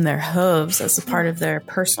to trim their hooves as a part of their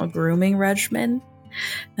personal grooming regimen.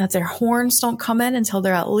 That their horns don't come in until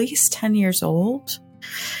they're at least 10 years old.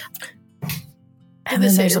 And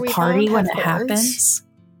then there's a party when it happens.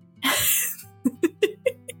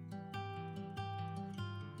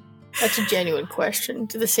 That's a genuine question.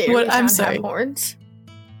 Do the satyr have horns?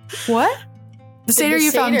 What? The satyr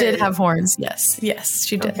you found did have horns. Yes,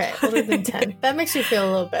 she did. Okay, older than 10. That makes me feel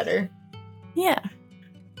a little better. Yeah.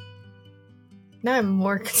 Now I'm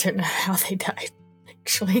more concerned about how they died,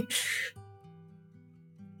 actually.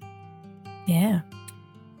 Yeah.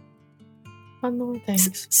 One more thing.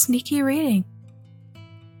 Sneaky reading.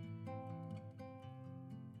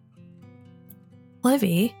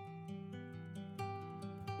 Livy,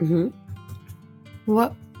 Mm-hmm.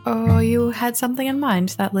 what? Oh, you had something in mind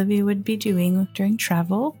that Livy would be doing during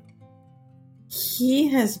travel? He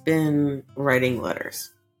has been writing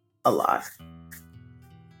letters a lot,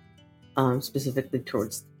 specifically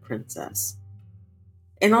towards the princess,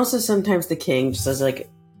 and also sometimes the king just does like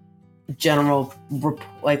general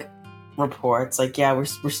reports, like yeah, we're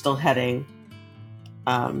still heading.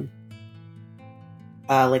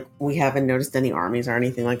 Like we haven't noticed any armies or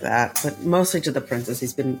anything like that, but mostly to the princess.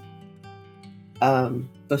 He's been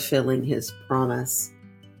fulfilling his promise,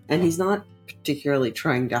 and he's not particularly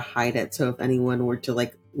trying to hide it. So if anyone were to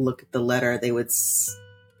like look at the letter, they would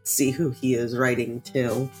see who he is writing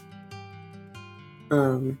to.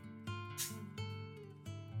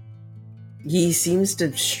 He seems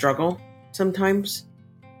to struggle sometimes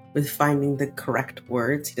with finding the correct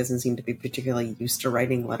words. He doesn't seem to be particularly used to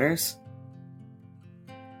writing letters.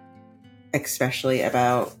 Especially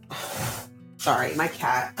about... Sorry, my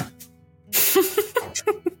cat.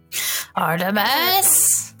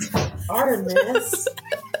 Artemis! Artemis!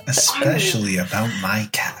 Especially about my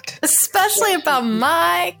cat. Especially about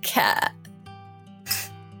my cat.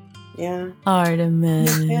 Yeah.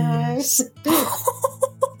 Artemis. Yes.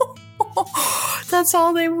 That's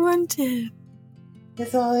all they wanted.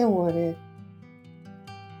 That's all I wanted.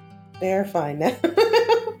 They're fine now.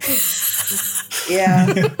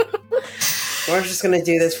 Yeah. We're just gonna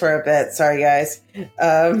do this for a bit. Sorry, guys.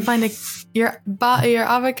 Find your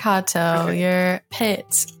avocado, your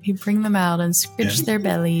pits. You bring them out and scritch their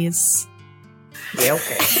bellies. Yeah,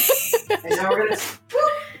 okay. And now we're gonna...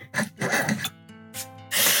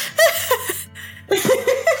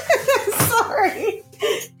 Sorry.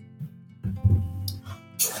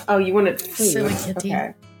 Oh, you wanted food. Silly kitty.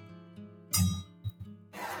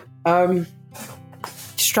 Okay.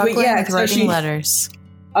 Struggling But yeah, with writing letters.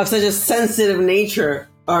 Of such a sensitive nature,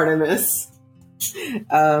 Artemis.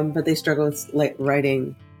 But they struggle with like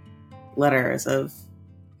writing letters of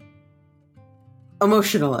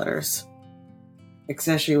emotional letters,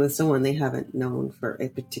 especially with someone they haven't known for a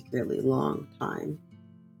particularly long time.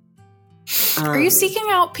 Are you seeking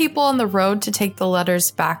out people on the road to take the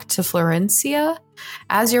letters back to Florencia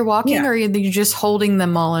as you're walking, Yeah. or are you just holding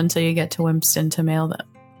them all until you get to Winston to mail them?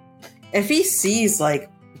 If he sees like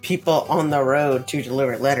people on the road to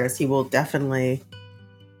deliver letters, he will definitely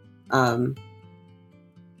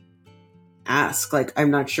ask. Like,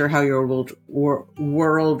 I'm not sure how your world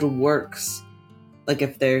works. Like,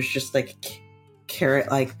 if there's just like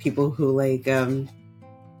like people who like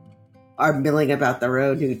are milling about the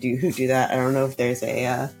road who do that. I don't know if there's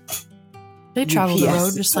a They travel the UPS road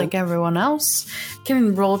just system. like everyone else.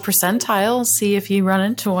 Can roll a percentile, see if you run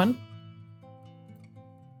into one.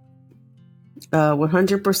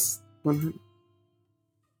 100%,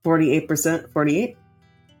 48%, 48.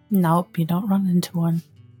 Nope, you don't run into one.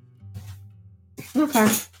 Okay.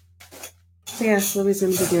 So yeah, Lily's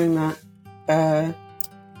gonna be doing that.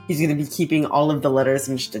 He's gonna be keeping all of the letters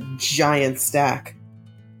in just a giant stack.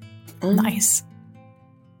 Nice.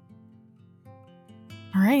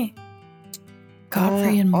 All right.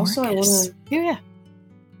 Godfrey and Marcus. Also, I wanna... Yeah.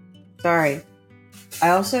 Sorry. I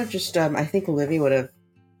also just, I think Livy would have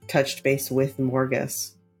touched base with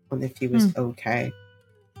Morgus on if he was okay.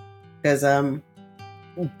 Because,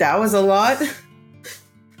 that was a lot.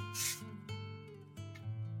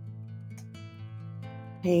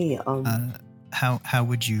 Hey, How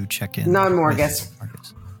would you check in? Not with Morgus.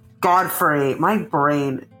 Marcus? Godfrey, my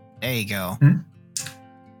brain. There you go.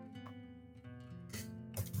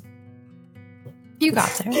 You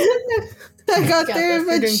got there. I got Yeah, there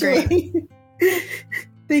you're doing eventually.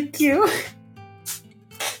 Thank you.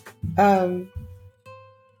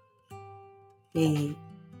 Hey,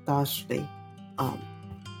 Godfrey.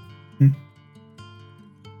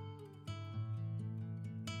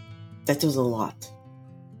 That was a lot.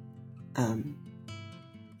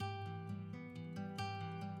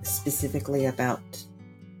 Specifically about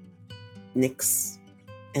Nyx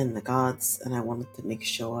and the gods, and I wanted to make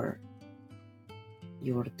sure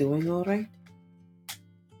you were doing all right.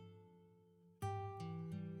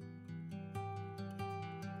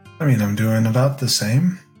 I mean, I'm doing about the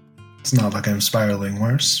same. It's not like I'm spiraling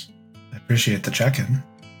worse. I appreciate the check-in.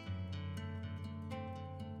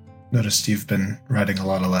 Noticed you've been writing a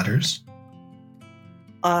lot of letters.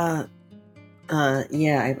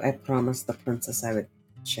 Yeah, I promised the princess I would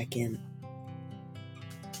check in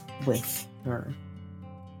with her.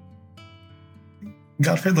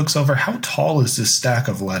 Godfrey looks over. How tall is this stack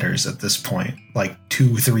of letters at this point? Like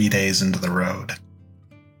 2-3 days into the road.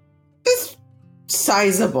 It's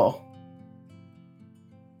sizable.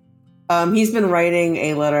 He's been writing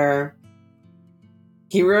a letter.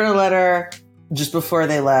 He wrote a letter just before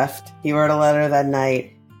they left. He wrote a letter that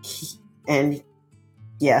night. And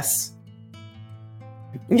yes,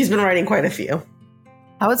 he's been writing quite a few.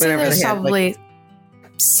 I would say Whenever there's they have, probably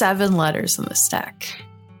 7 letters in the stack.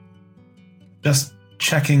 Just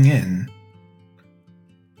checking in.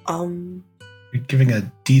 You're giving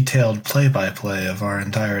a detailed play-by-play of our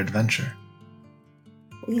entire adventure.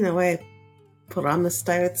 You know, I promised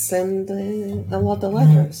I would send a lot of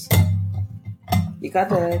letters. You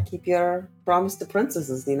gotta keep your promise to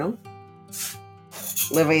princesses, you know?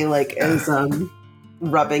 Livy, like, is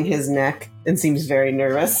rubbing his neck and seems very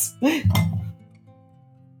nervous.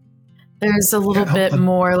 There's a little bit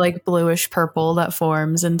more like bluish purple that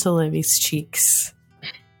forms into Livy's cheeks.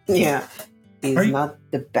 Yeah. He's not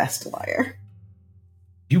the best liar.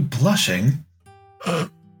 You blushing?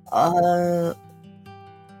 Am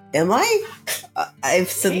I?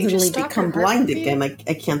 I've suddenly become blind again. I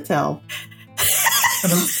can't tell.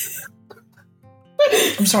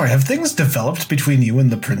 I'm sorry, have things developed between you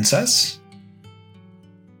and the princess?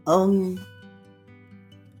 Are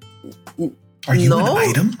you an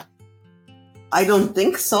item? I don't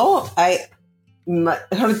think so.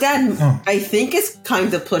 Her dad, I think, is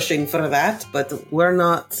kind of pushing for that, but we're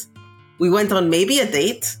not. We went on maybe a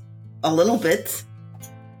date, a little bit.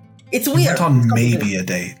 It's weird. We went on maybe a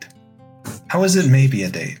date. How is it maybe a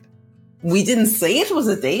date? We didn't say it was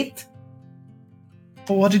a date.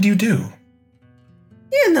 But what did you do?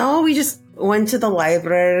 You know, we just went to the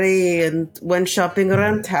library and went shopping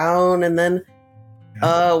around town and then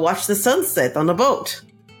watched the sunset on a boat.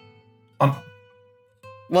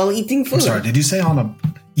 While eating food. I'm sorry, did you say on a...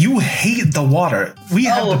 You hate the water. We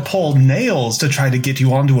had to pull nails to try to get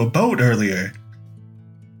you onto a boat earlier.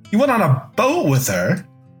 You went on a boat with her?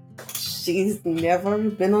 She's never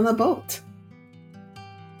been on a boat.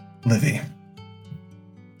 Livy,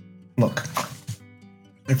 look.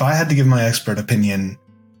 If I had to give my expert opinion,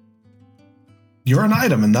 you're an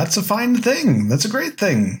item, and that's a fine thing. That's a great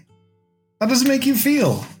thing. How does it make you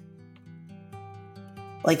feel?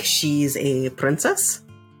 Like she's a princess?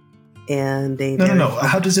 And they No.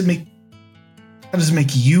 How does it make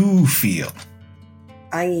you feel?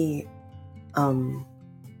 I am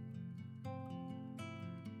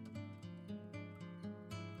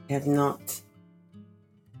not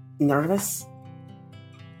nervous.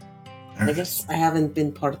 I guess I haven't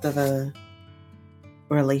been part of a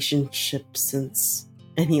relationship since,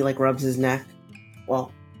 and he like rubs his neck.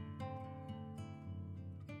 Well,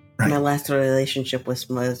 my last relationship was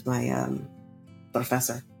my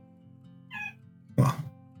professor. Well,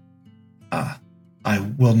 I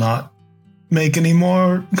will not make any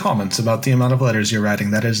more comments about the amount of letters you're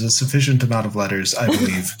writing. That is a sufficient amount of letters, I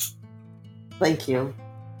believe. Thank you.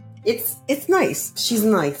 It's nice. She's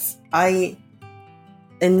nice. I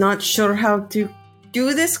am not sure how to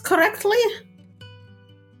do this correctly.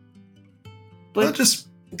 But well, just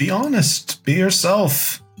be honest. Be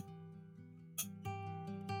yourself.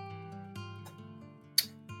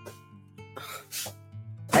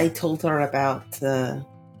 I told her about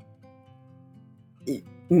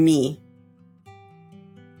me.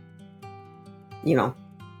 You know,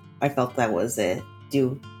 I felt that was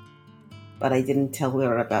due. But I didn't tell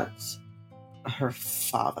her about her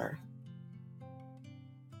father.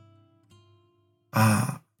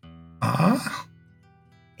 And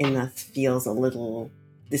that feels a little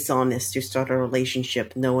dishonest to start a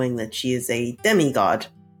relationship knowing that she is a demigod.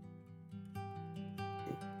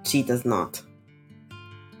 She does not.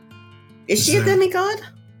 Is she a demigod?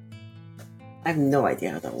 I have no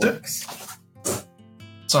idea how that works.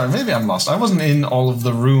 Sorry, maybe I'm lost. I wasn't in all of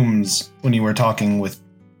the rooms when you were talking with...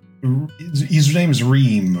 His name's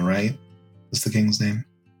Reem, right? That's the king's name.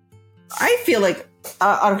 I feel like,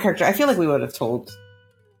 out of character, I feel like we would have told.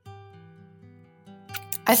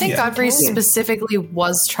 I think Godfrey specifically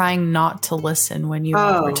was trying not to listen when you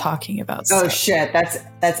were talking about stuff. Oh shit, that's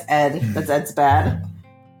Ed. That's Ed's bad.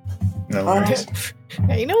 No worries.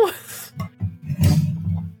 You know.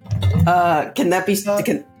 Can that be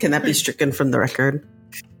stricken from the record?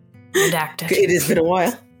 Redacted. It has been a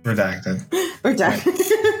while. Redacted.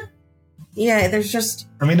 Yeah, there's just...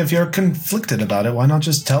 I mean, if you're conflicted about it, why not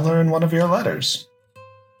just tell her in one of your letters?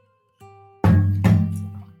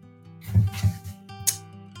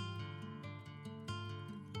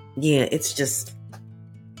 Yeah, it's just...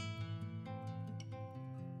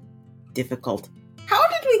 difficult. How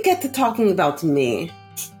did we get to talking about me?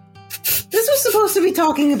 This was supposed to be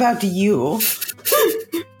talking about you.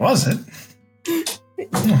 Was it?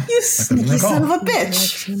 You sneaky son of a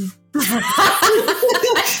bitch.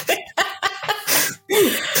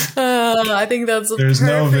 I think that's a There's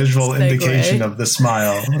no perfect visual segue. indication of the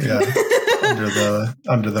smile. Yeah,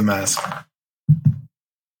 under the mask.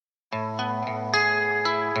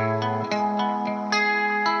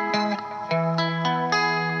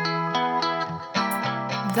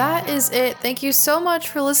 That is it. Thank you so much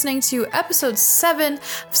for listening to episode 7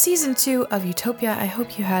 of season 2 of Utopia. I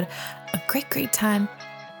hope you had a great time.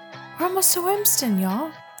 We're almost to Wimston, y'all.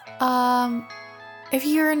 If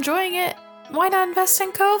you're enjoying it, why not invest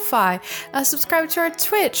in Ko-Fi? Subscribe to our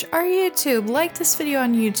Twitch, our YouTube, like this video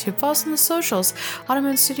on YouTube, follow us on the socials.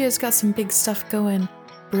 Automoon Studios got some big stuff going,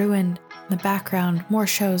 brewing in the background, more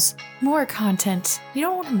shows, more content. You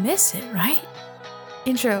don't want to miss it, right?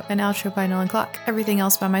 Intro and outro by Nolan Clock. Everything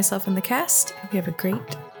else by myself and the cast. Hope you have a great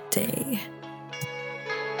day.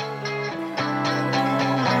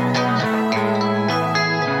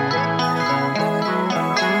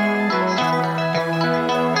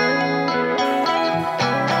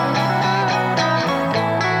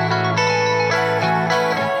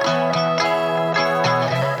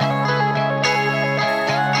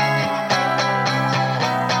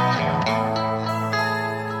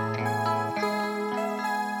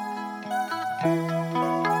 Thank you.